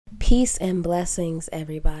Peace and blessings,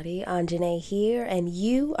 everybody. Anjanae here, and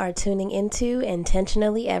you are tuning into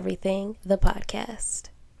Intentionally Everything, the podcast.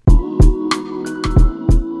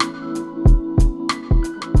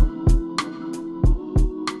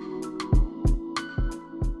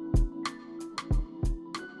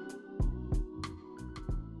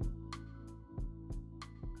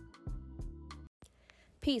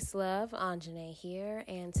 Peace, love, Anjanae here,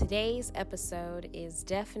 and today's episode is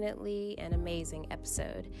definitely an amazing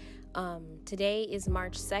episode. Today is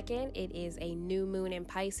March 2nd. It is a new moon in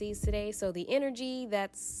Pisces today, so the energy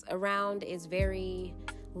that's around is very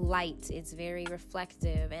light. It's very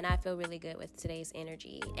reflective, and I feel really good with today's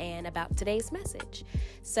energy and about today's message.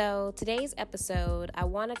 So today's episode, I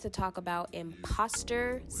wanted to talk about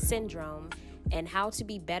imposter syndrome and how to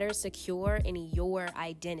be better secure in your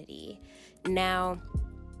identity. Now,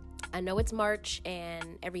 I know it's March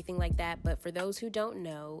and everything like that, but for those who don't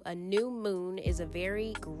know, a new moon is a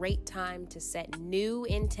very great time to set new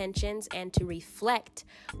intentions and to reflect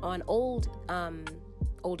on old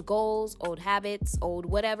goals, old habits, old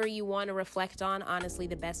whatever you want to reflect on. Honestly,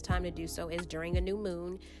 the best time to do so is during a new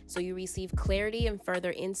moon, so you receive clarity and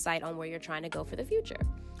further insight on where you're trying to go for the future.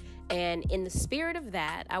 And in the spirit of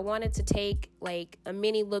that, I wanted to take like a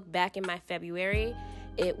mini look back in my February.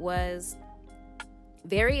 It was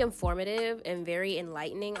very informative and very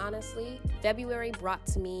enlightening, honestly. February brought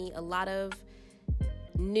to me a lot of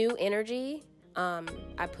new energy.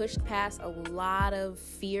 I pushed past a lot of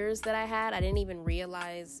fears that I had. I didn't even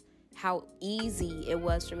realize how easy it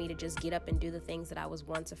was for me to just get up and do the things that I was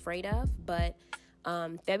once afraid of. But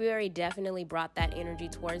February definitely brought that energy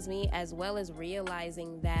towards me, as well as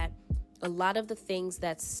realizing that a lot of the things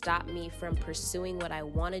that stop me from pursuing what I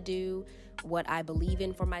want to do, what I believe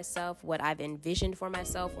in for myself, what I've envisioned for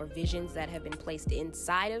myself, or visions that have been placed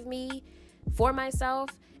inside of me for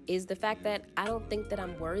myself, is the fact that I don't think that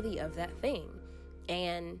I'm worthy of that thing.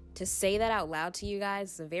 And to say that out loud to you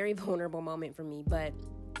guys is a very vulnerable moment for me, but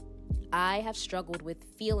I have struggled with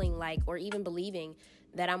feeling like, or even believing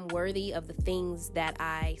that I'm worthy of the things that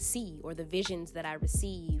I see or the visions that I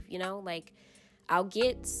receive. Like I'll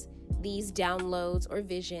get these downloads or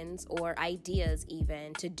visions or ideas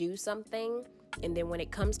even to do something, and then when it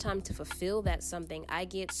comes time to fulfill that something, I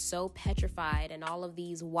get so petrified, and all of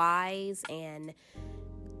these whys and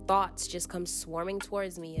thoughts just come swarming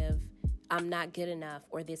towards me of I'm not good enough,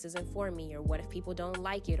 or this isn't for me, or what if people don't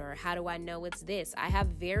like it, or how do I know it's this? I have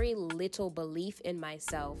very little belief in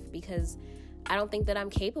myself because I don't think that I'm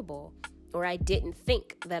capable, or I didn't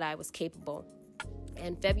think that I was capable.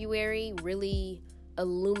 And February really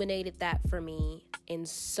illuminated that for me in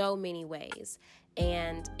so many ways.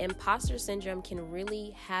 And imposter syndrome can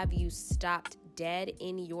really have you stopped dead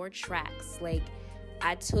in your tracks. Like,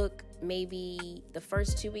 I took maybe the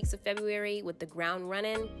first 2 weeks of February with the ground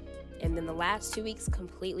running, and then the last 2 weeks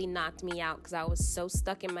completely knocked me out because I was so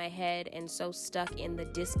stuck in my head and so stuck in the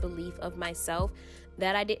disbelief of myself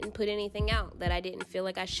that I didn't put anything out, that I didn't feel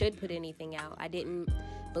like I should put anything out. I didn't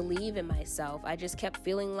believe in myself. I just kept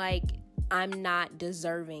feeling like I'm not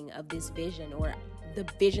deserving of this vision, or the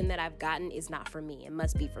vision that I've gotten is not for me. It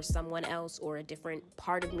must be for someone else or a different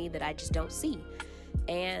part of me that I just don't see.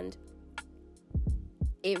 And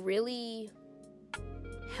it really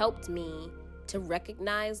helped me to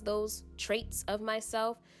recognize those traits of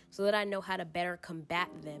myself so that I know how to better combat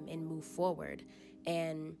them and move forward.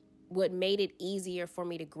 And what made it easier for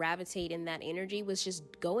me to gravitate in that energy was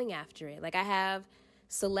just going after it. Like, I have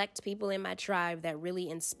select people in my tribe that really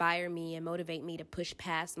inspire me and motivate me to push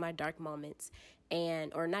past my dark moments,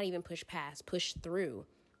 or not even push through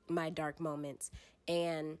my dark moments.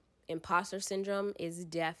 And imposter syndrome is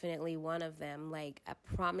definitely one of them. Like, I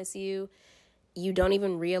promise you, you don't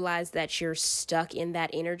even realize that you're stuck in that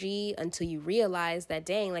energy until you realize that,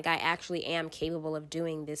 dang, like I actually am capable of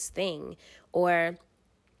doing this thing. Or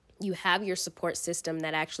you have your support system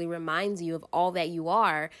that actually reminds you of all that you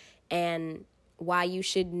are and why you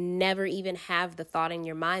should never even have the thought in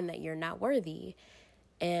your mind that you're not worthy.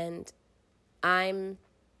 And I'm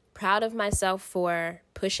proud of myself for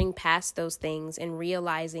pushing past those things and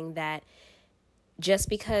realizing that just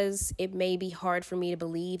because it may be hard for me to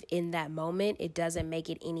believe in that moment, it doesn't make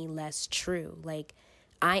it any less true. Like,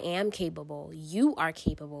 I am capable. You are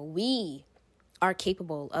capable. We are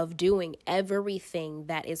capable of doing everything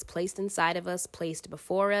that is placed inside of us, placed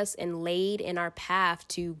before us, and laid in our path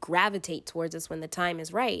to gravitate towards us when the time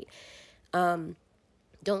is right. Don't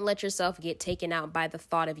let yourself get taken out by the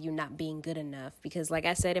thought of you not being good enough. Because like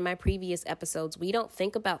I said in my previous episodes, we don't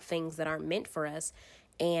think about things that aren't meant for us.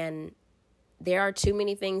 And there are too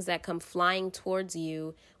many things that come flying towards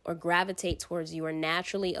you or gravitate towards you or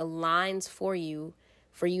naturally aligns for you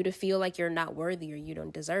for you to feel like you're not worthy or you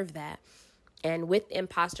don't deserve that. And with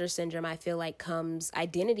imposter syndrome, I feel like comes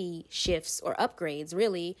identity shifts or upgrades,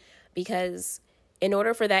 really, because in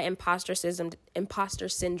order for that imposter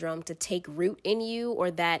syndrome to take root in you,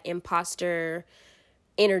 or that imposter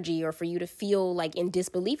energy, or for you to feel like in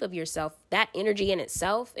disbelief of yourself, that energy in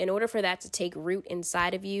itself, in order for that to take root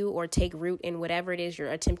inside of you, or take root in whatever it is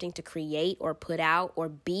you're attempting to create or put out or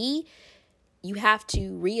be, you have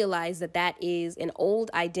to realize that that is an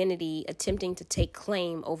old identity attempting to take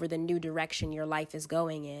claim over the new direction your life is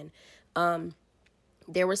going in.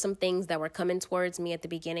 There were some things that were coming towards me at the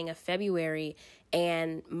beginning of February,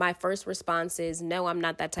 and my first response is, no, I'm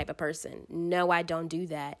not that type of person. No, I don't do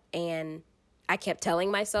that. And I kept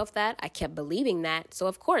telling myself that. I kept believing that. So,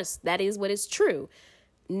 of course, that is what is true.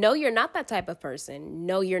 No, you're not that type of person.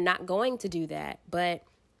 No, you're not going to do that. But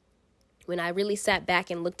when I really sat back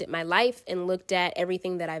and looked at my life and looked at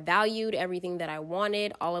everything that I valued, everything that I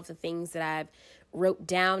wanted, all of the things that I've wrote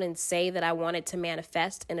down and say that I wanted to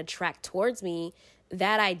manifest and attract towards me,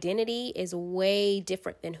 that identity is way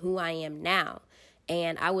different than who I am now.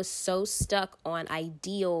 And I was so stuck on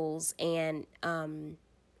ideals and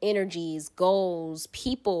energies, goals,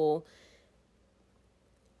 people,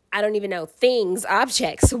 I don't even know, things,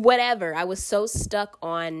 objects, whatever. I was so stuck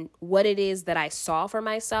on what it is that I saw for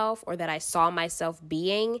myself, or that I saw myself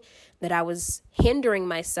being, that I was hindering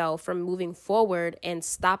myself from moving forward and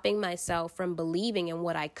stopping myself from believing in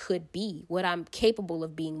what I could be, what I'm capable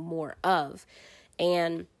of being more of.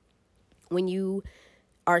 And when you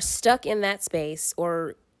are stuck in that space,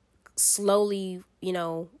 or slowly,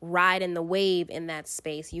 ride in the wave in that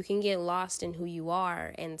space, you can get lost in who you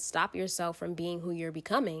are and stop yourself from being who you're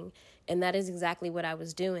becoming. And that is exactly what I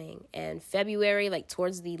was doing. And February, like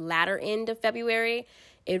towards the latter end of February,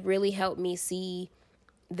 it really helped me see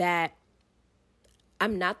that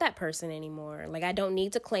I'm not that person anymore. Like, I don't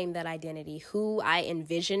need to claim that identity. Who I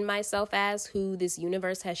envision myself as, who this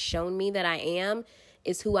universe has shown me that I am,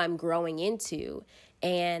 is who I'm growing into.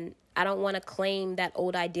 And I don't want to claim that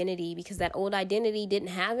old identity, because that old identity didn't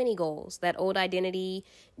have any goals. That old identity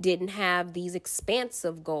didn't have these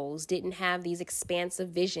expansive goals, didn't have these expansive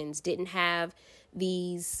visions, didn't have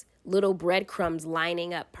these little breadcrumbs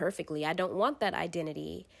lining up perfectly. I don't want that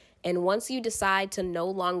identity. And once you decide to no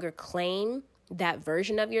longer claim that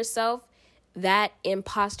version of yourself, that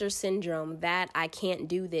imposter syndrome, that I can't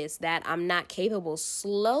do this, that I'm not capable,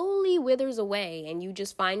 slowly withers away, and you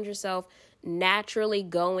just find yourself naturally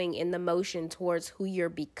going in the motion towards who you're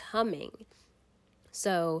becoming.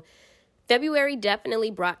 So February definitely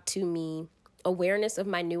brought to me awareness of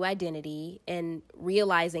my new identity, and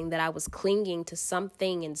realizing that I was clinging to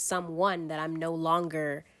something and someone that I'm no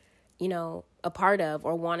longer, a part of,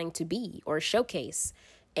 or wanting to be or showcase.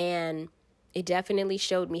 And it definitely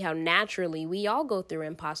showed me how naturally we all go through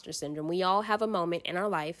imposter syndrome. We all have a moment in our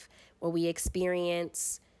life where we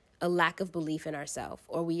experience a lack of belief in ourselves,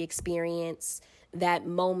 or we experience that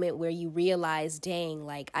moment where you realize, dang,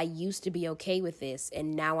 like I used to be okay with this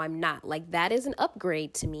and now I'm not. Like, that is an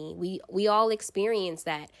upgrade to me. We all experience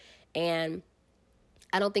that. And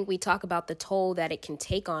I don't think we talk about the toll that it can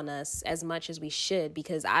take on us as much as we should,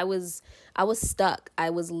 because I was stuck. I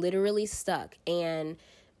was literally stuck, and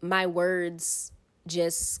my words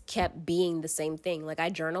just kept being the same thing. Like, I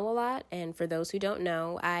journal a lot, and for those who don't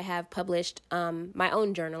know, I have published my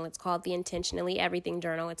own journal. It's called the Intentionally Everything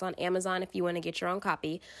Journal. It's on Amazon if you want to get your own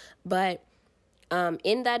copy. But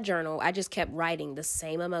in that journal, I just kept writing the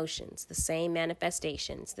same emotions, the same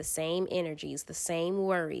manifestations, the same energies, the same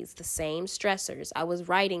worries, the same stressors. I was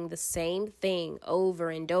writing the same thing over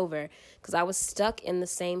and over because I was stuck in the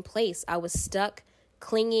same place. I was stuck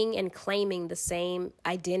clinging and claiming the same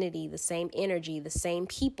identity, the same energy, the same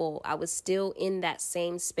people. I was still in that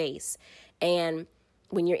same space. And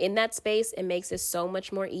when you're in that space, it makes it so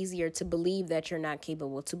much more easier to believe that you're not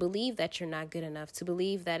capable, to believe that you're not good enough, to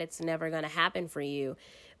believe that it's never going to happen for you.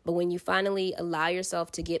 But when you finally allow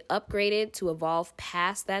yourself to get upgraded, to evolve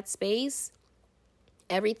past that space,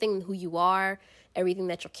 everything who you are, everything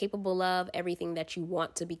that you're capable of, everything that you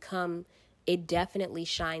want to become, it definitely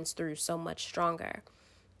shines through so much stronger.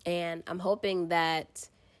 And I'm hoping that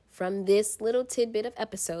from this little tidbit of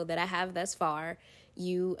episode that I have thus far,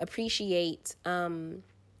 you appreciate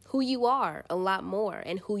who you are a lot more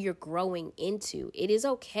and who you're growing into. It is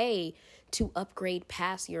okay to upgrade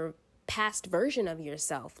past your past version of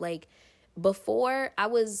yourself. Like, before, I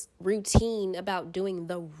was routine about doing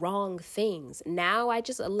the wrong things. Now I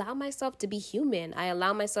just allow myself to be human. I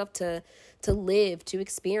allow myself to live, to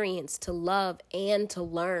experience, to love, and to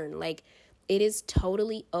learn. Like, it is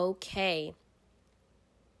totally okay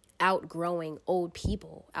outgrowing old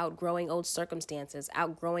people, outgrowing old circumstances,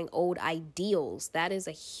 outgrowing old ideals. That is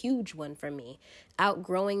a huge one for me.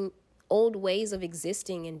 Outgrowing old ways of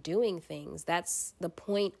existing and doing things. That's the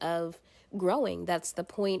point of growing. That's the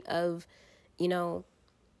point of,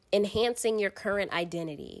 enhancing your current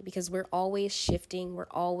identity, because we're always shifting. We're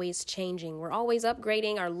always changing. We're always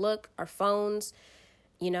upgrading our look, our phones,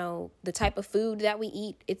 the type of food that we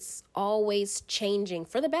eat. It's always changing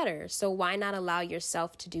for the better. So why not allow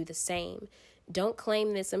yourself to do the same? Don't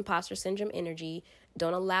claim this imposter syndrome energy.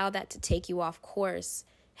 Don't allow that to take you off course.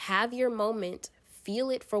 Have your moment, feel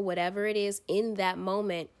it for whatever it is in that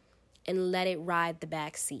moment, and let it ride the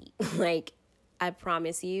back seat. Like, I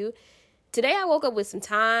promise you. Today I woke up with some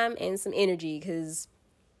time and some energy, because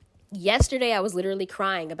yesterday I was literally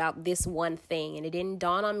crying about this one thing, and it didn't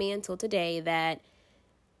dawn on me until today that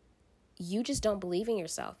you just don't believe in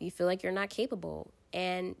yourself. You feel like you're not capable.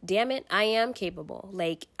 And damn it, I am capable.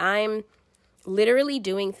 Like, I'm literally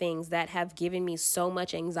doing things that have given me so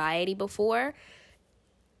much anxiety before.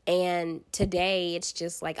 And today it's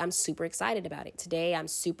just like, I'm super excited about it. Today I'm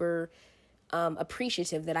super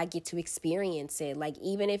appreciative that I get to experience it. Like,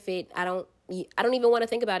 even if I don't even want to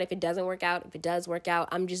think about it if it doesn't work out. If it does work out,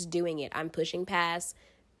 I'm just doing it. I'm pushing past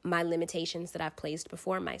my limitations that I've placed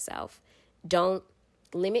before myself. Don't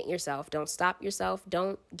limit yourself. Don't stop yourself.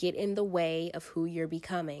 Don't get in the way of who you're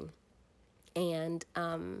becoming. And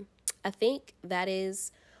I think that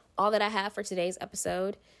is all that I have for today's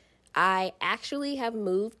episode. I actually have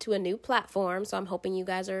moved to a new platform, so I'm hoping you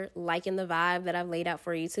guys are liking the vibe that I've laid out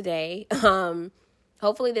for you today.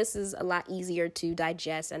 Hopefully this is a lot easier to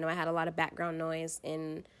digest. I know I had a lot of background noise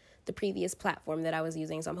in the previous platform that I was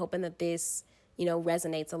using, so I'm hoping that this,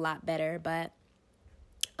 resonates a lot better. But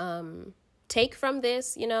take from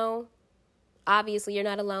this, obviously you're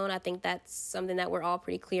not alone. I think that's something that we're all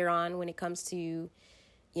pretty clear on when it comes to,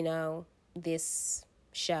 this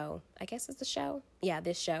show. I guess it's a show. Yeah,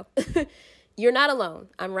 this show. You're not alone.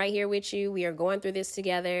 I'm right here with you. We are going through this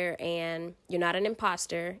together, and you're not an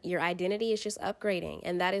imposter. Your identity is just upgrading,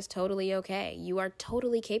 and that is totally okay. You are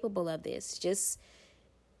totally capable of this. Just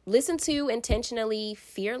listen to Intentionally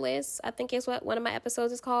Fearless, I think is what one of my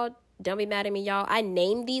episodes is called. Don't be mad at me, y'all. I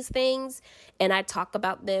name these things and I talk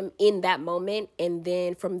about them in that moment. And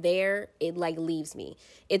then from there, it leaves me.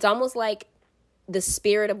 It's almost like the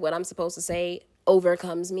spirit of what I'm supposed to say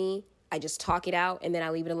overcomes me. I just talk it out and then I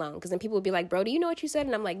leave it alone. Because then people will be like, bro, do you know what you said?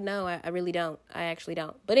 And I'm like, no, I really don't. I actually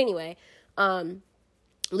don't. But anyway,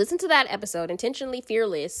 listen to that episode. Intentionally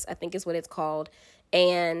Fearless, I think is what it's called.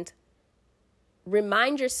 And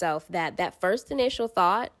remind yourself that that first initial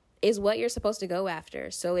thought is what you're supposed to go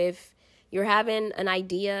after. So if you're having an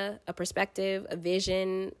idea, a perspective, a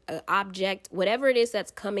vision, an object, whatever it is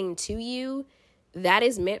that's coming to you, that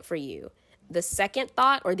is meant for you. The second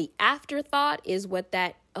thought or the afterthought is what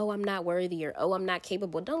that, oh, I'm not worthy, or oh, I'm not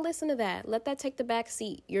capable. Don't listen to that. Let that take the back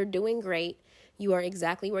seat. You're doing great. You are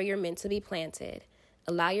exactly where you're meant to be planted.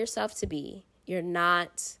 Allow yourself to be. You're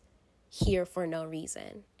not here for no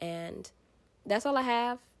reason. And that's all I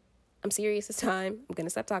have. I'm serious this time. I'm going to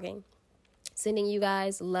stop talking. Sending you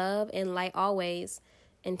guys love and light always.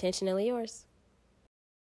 Intentionally yours.